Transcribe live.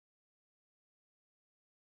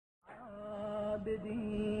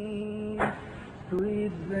ul-Abedeen,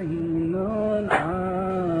 sweet Zainul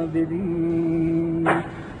Abedeen.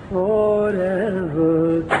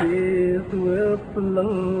 Forever tears will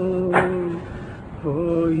flow,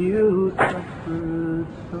 for you suffered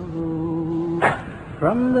so.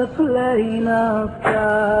 From the plain of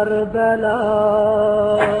Karbala,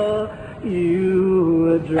 you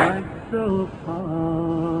were dragged so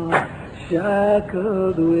far,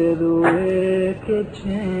 shackled with wicked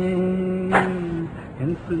chains,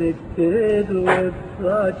 inflicted with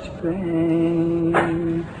such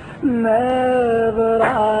pain. Never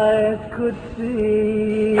eyes could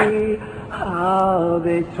see how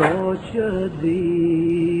they tortured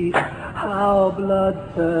thee, how blood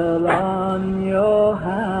fell on your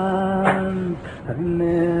hands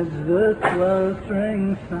amidst the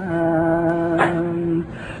sweltering sands.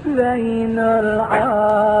 Zainul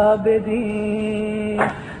Abedeen,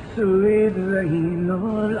 sweet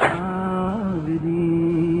Zainul Abedeen,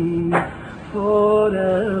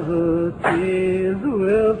 forever tears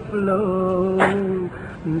will flow,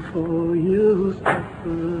 for you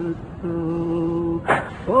suffered so.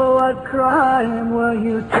 For what crime were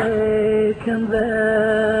you taken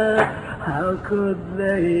there? How could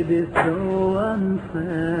they be so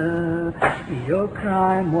unfair? Your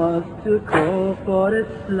crime was to call for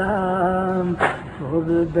Islam, for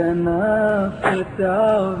the benefit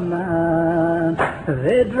of man.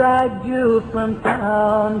 They dragged you from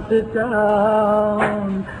town to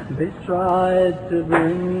town, they tried to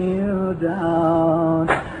bring you down,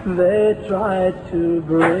 they tried to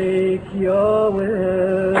break your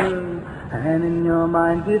will, and in your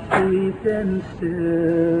mind defeat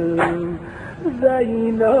instill.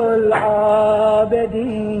 Zainul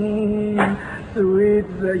Abedeen, sweet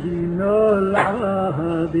Zainul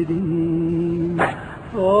Abedeen,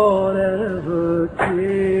 forever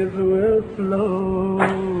tears will flow,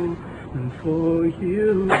 for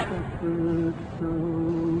you suffered so.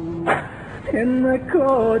 In the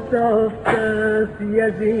court of first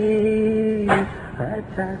Yazeed,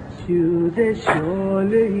 attacked you they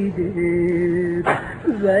surely did.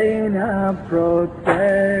 Zainab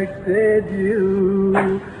protected you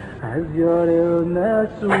as your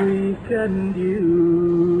illness weakened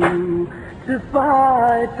you. To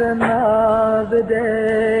fight another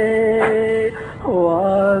day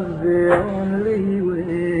was the only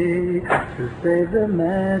way to say the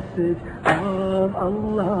message of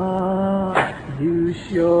Allah. You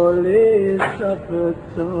surely suffered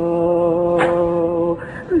so.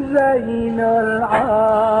 Zainul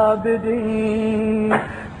Abedeen,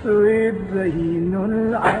 sweet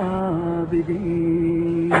Zainul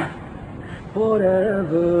Abedeen,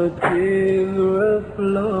 forever tears will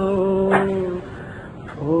flow,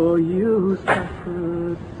 for you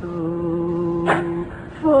suffered so.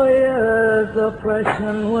 For years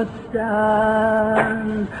oppression would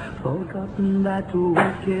stand, forgotten that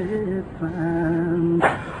wicked plan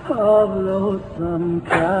of loathsome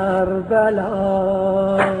Karbala,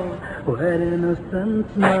 where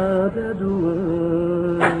innocents murdered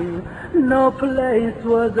were. No place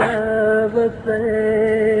was ever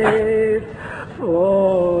safe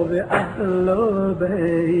for the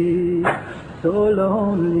ul-Abedeen. So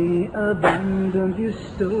lonely, abandoned you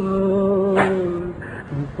stood,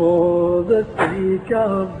 for the sake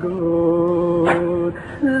of good.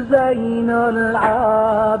 Zainul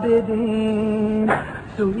Abedeen,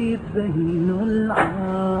 sweet Zainul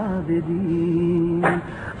Abedeen,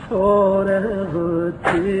 forever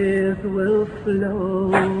tears will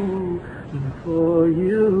flow, for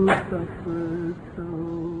you suffered